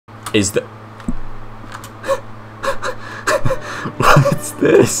Is the... What's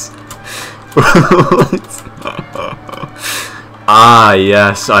this? What? Ah,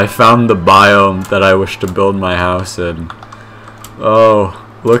 yes, I found the biome that I wish to build my house in. Oh,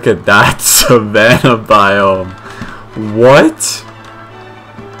 look at that savanna biome. What?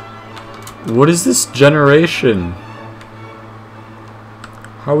 What is this generation?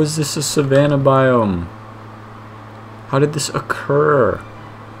 How is this a savanna biome? How did this occur?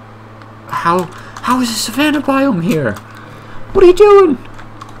 How is a savanna biome here? What are you doing?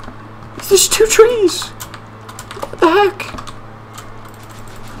 There's 2 trees. What the heck?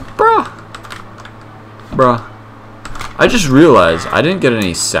 Bruh. I just realized I didn't get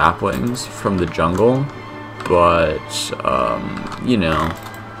any saplings from the jungle, but you know,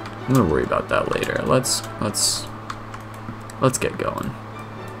 I'm gonna worry about that later. Let's get going.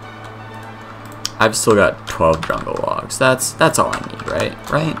 I've still got 12 jungle logs. That's all I need, right?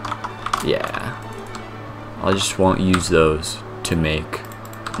 Right? Yeah. I just won't use those to make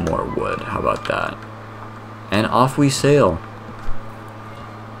more wood. How about that? And off we sail.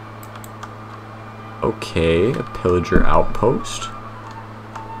 Okay, a pillager outpost.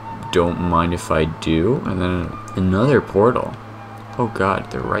 Don't mind if I do. And then another portal. Oh god,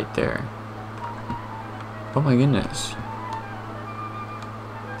 they're right there. Oh my goodness.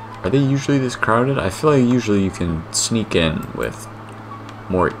 Are they usually this crowded? I feel like usually you can sneak in with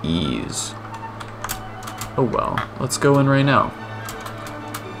more ease. Oh well, let's go in right now.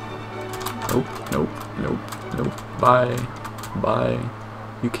 Nope, nope, nope, nope. Bye. Bye.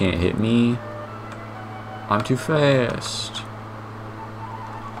 You can't hit me. I'm too fast.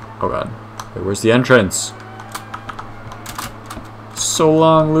 Oh god. Wait, where's the entrance? So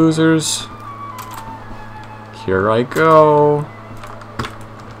long, losers. Here I go.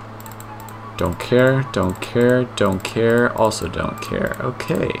 Don't care, don't care, don't care, also don't care.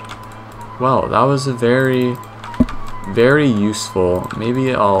 Okay. Well, that was a very, very useful.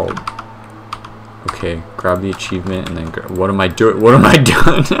 Maybe I'll... Okay, grab the achievement and then... What am I doing? What am I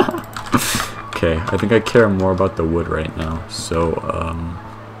doing? Okay, I think I care more about the wood right now. So,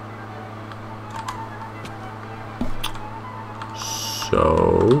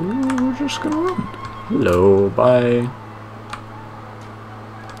 we're just gonna run. Hello, bye.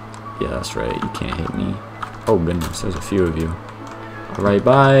 Yeah, that's right, you can't hit me. Oh goodness, there's a few of you. Alright,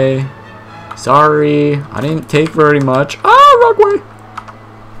 bye. Sorry, I didn't take very much. Ah, wrong way.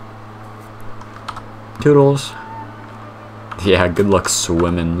 Toodles. Yeah, good luck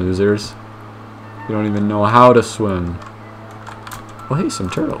swimming, losers. You don't even know how to swim. Oh hey, some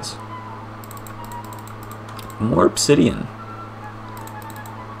turtles. More obsidian.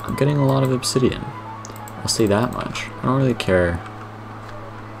 I'm getting a lot of obsidian. I'll say that much. I don't really care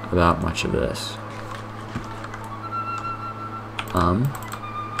about much of this.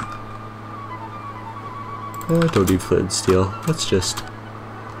 Don't need flint and steel. Let's just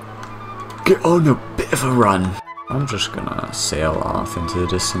get on a bit of a run. I'm just gonna sail off into the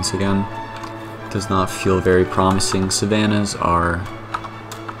distance again. Does not feel very promising. Savannas are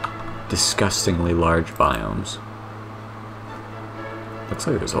disgustingly large biomes. Looks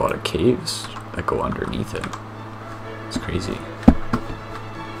like there's a lot of caves that go underneath it. It's crazy.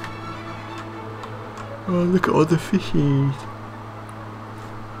 Oh, look at all the fishies.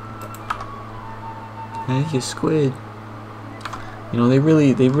 Thank you, squid. You know, they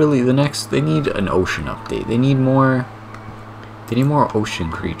need an ocean update. They need more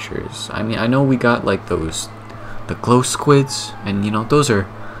ocean creatures. I mean, I know we got like the glow squids, and you know, those are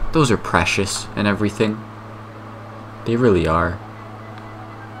precious and everything. They really are.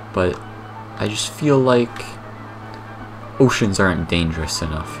 But I just feel like oceans aren't dangerous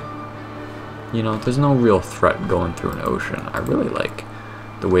enough. You know, there's no real threat going through an ocean. I really like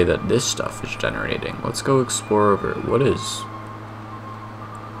the way that this stuff is generating. Let's go explore over. What is...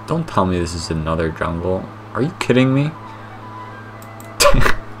 Don't tell me this is another jungle. Are you kidding me?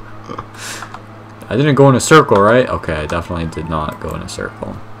 I didn't go in a circle, right? Okay, I definitely did not go in a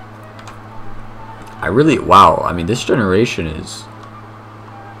circle. Wow, I mean, this generation is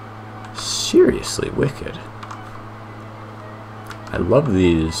seriously wicked. I love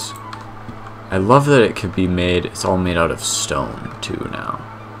these. I love that it could be made, it's all made out of stone too now.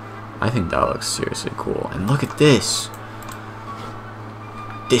 I think that looks seriously cool. And look at this.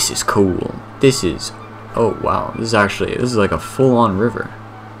 This is cool. This is, oh wow, this is like a full-on river.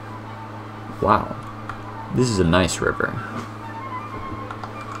 Wow. This is a nice river.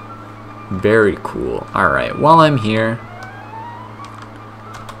 Very cool. Alright, while I'm here,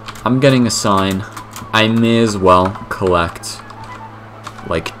 I'm getting a sign. I may as well collect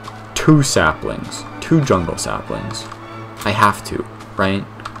like 2 saplings. 2 jungle saplings. I have to, right?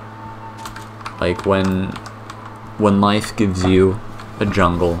 Like when life gives you a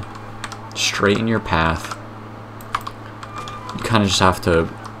jungle straight in your path, you kind of just have to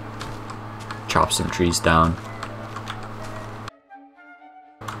chop some trees down.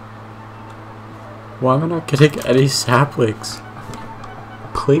 Why am I not getting any saplings?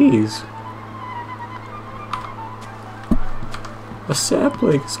 Please. A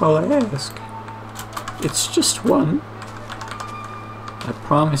sapling is all I ask. It's just one. I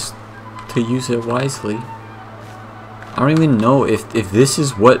promise to use it wisely. I don't even know if this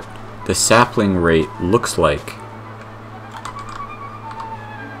is what the sapling rate looks like.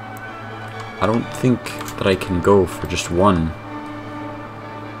 I don't think that I can go for just one.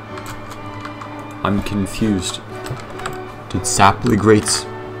 I'm confused. Did sapling rates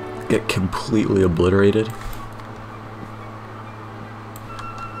get completely obliterated?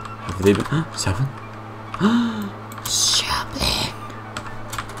 Have they been... 7? Sapling!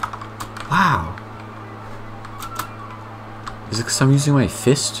 Wow. Is it because I'm using my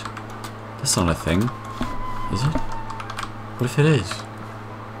fist? That's not a thing. Is it? What if it is?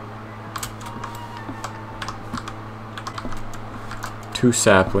 Two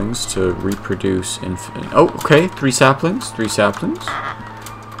saplings to reproduce infinite. Oh, okay. 3 saplings. 3 saplings.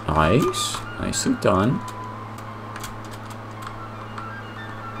 Nice. Nicely done.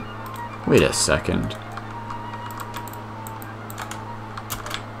 Wait a second.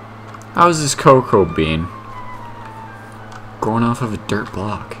 How is this cocoa bean growing off of a dirt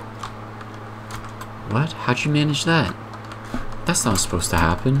block? What? How'd you manage that? That's not supposed to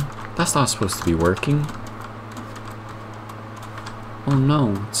happen. That's not supposed to be working. Oh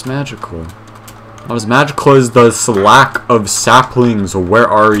no, it's magical. Not as magical as the lack of saplings. Where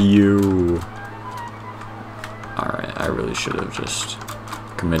are you? Alright, I really should have just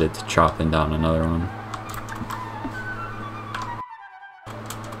committed to chopping down another one.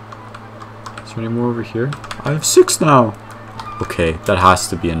 Is there any more over here? I have 6 now. Okay, that has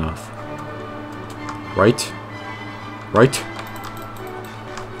to be enough. Right? Right?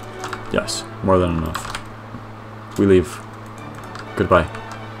 Yes, more than enough. We leave. Goodbye.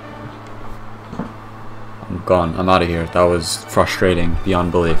 I'm gone. I'm out of here. That was frustrating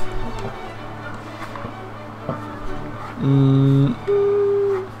beyond belief.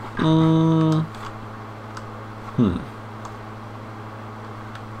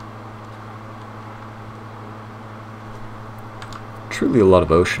 Truly a lot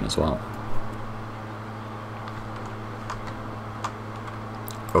of ocean as well.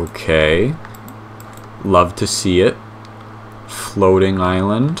 Okay. Love to see it. Floating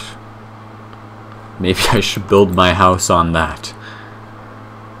island. Maybe I should build my house on that.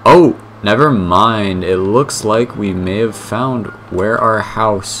 Oh, never mind. It looks like we may have found where our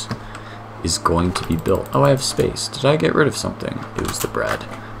house is going to be built. Oh, I have space. Did I get rid of something? It was the bread.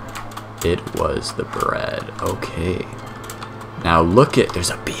 It was the bread. Okay. Now look at... There's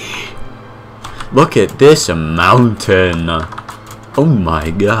a bee. Look at this mountain. Oh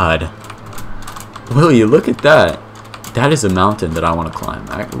my god. Will you look at that? That is a mountain that I want to climb.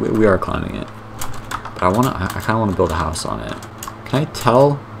 We are climbing it. But I kind of want to build a house on it. Can I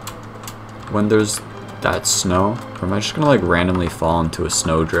tell when there's that snow? Or am I just going to like randomly fall into a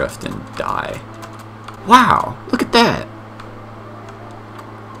snowdrift and die? Wow, look at that.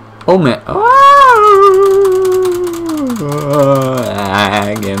 Oh man.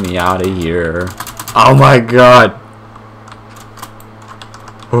 Get me out of here. Oh my god.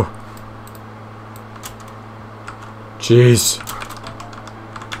 Oh. Jeez.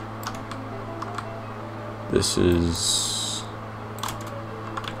 This is...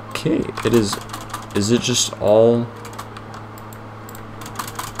 Okay, it is... Is it just all...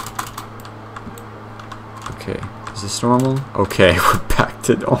 Okay, is this normal? Okay, we're back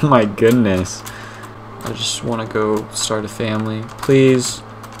to... Oh my goodness. I just want to go start a family. Please.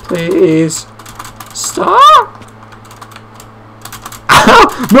 Please. Stop!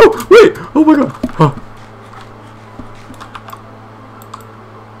 Ow! No! Wait! Oh my god! Oh.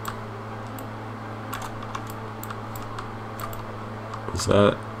 Was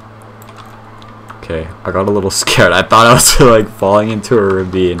that... Okay, I got a little scared. I thought I was like falling into a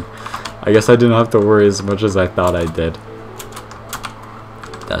ravine. I guess I didn't have to worry as much as I thought I did.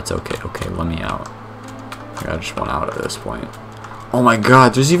 That's okay. Okay, let me out. I just want out at this point. Oh my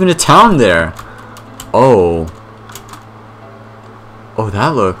god, there's even a town there! Oh. Oh, that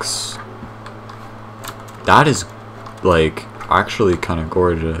looks... That is, like, actually kind of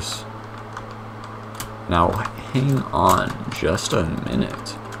gorgeous. Now, hang on just a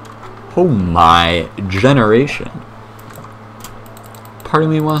minute. Oh my generation. Part of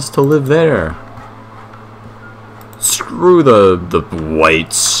me wants to live there. Screw the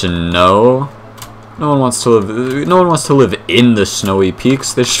white snow. No one wants to live. No one wants to live in the snowy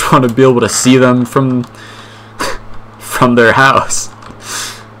peaks. They just want to be able to see them from from their house.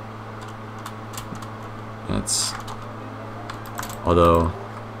 That's. Although,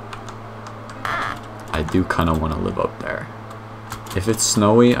 I do kind of want to live up there. If it's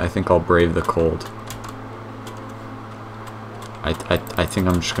snowy, I think I'll brave the cold. I think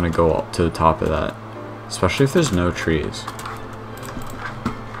I'm just gonna go up to the top of that, especially if there's no trees.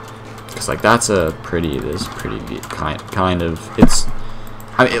 Cause like that's a pretty, this pretty view, kind of. It's,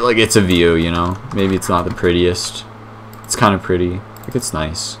 I mean, like it's a view, you know. Maybe it's not the prettiest. It's kind of pretty. Like it's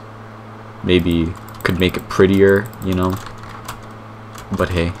nice. Maybe could make it prettier, you know. But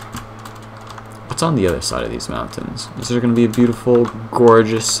hey, what's on the other side of these mountains? Is there gonna be a beautiful,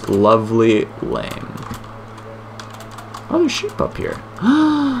 gorgeous, lovely lane? Oh, there's sheep up here.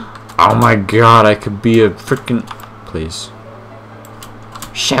 Oh my god, I could be a freaking... Please.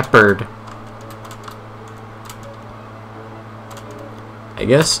 Shepherd. I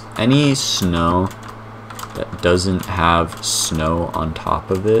guess any snow that doesn't have snow on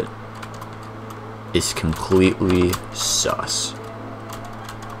top of it is completely sus.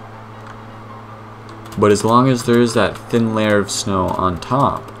 But as long as there is that thin layer of snow on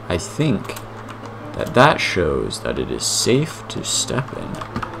top, I think that shows that it is safe to step in.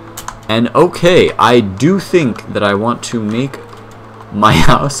 And okay, I do think that I want to make my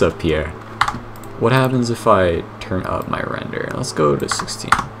house up here. What happens if I turn up my render? Let's go to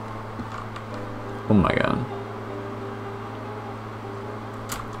 16. Oh my god.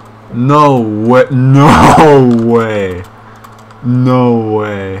 No way. No way. No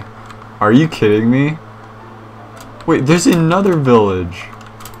way. Are you kidding me? Wait, there's another village.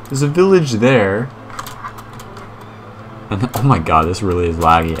 There's a village there. And oh my god, this really is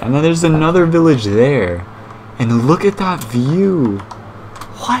laggy. And then there's another village there. And look at that view.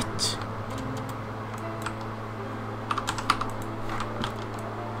 What?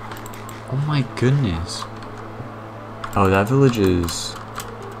 Oh my goodness. Oh, that village is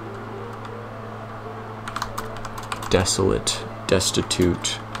desolate,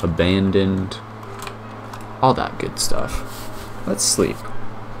 destitute, abandoned, all that good stuff. Let's sleep.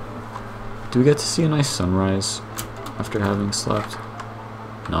 Do we get to see a nice sunrise after having slept?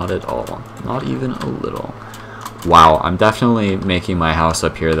 Not at all. Not even a little. Wow, I'm definitely making my house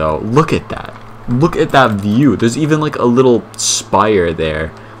up here though. Look at that. Look at that view. There's even like a little spire there,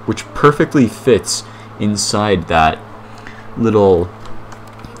 which perfectly fits inside that little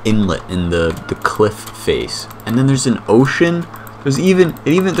inlet in the cliff face. And then there's an ocean. There's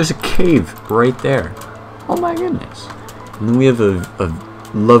there's a cave right there. Oh my goodness. And then we have a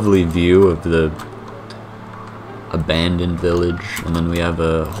lovely view of the abandoned village, and then we have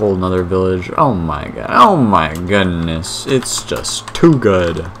a whole nother village. Oh my god. Oh my goodness. It's just too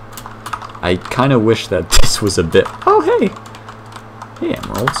good. I kind of wish that this was a bit... Oh, hey! Hey,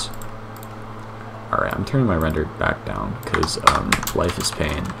 emeralds. Alright, I'm turning my render back down, because life is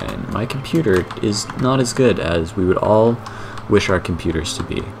pain, and my computer is not as good as we would all wish our computers to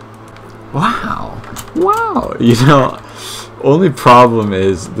be. Wow! Wow! You know, only problem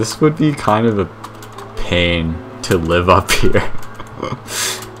is, this would be kind of a pain to live up here.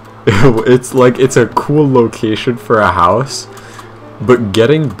 It's like, it's a cool location for a house, but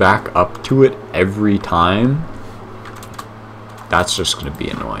getting back up to it every time, that's just going to be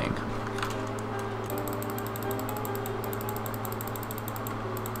annoying.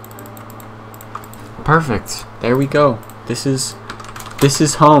 Perfect. There we go. This is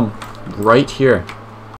home right here.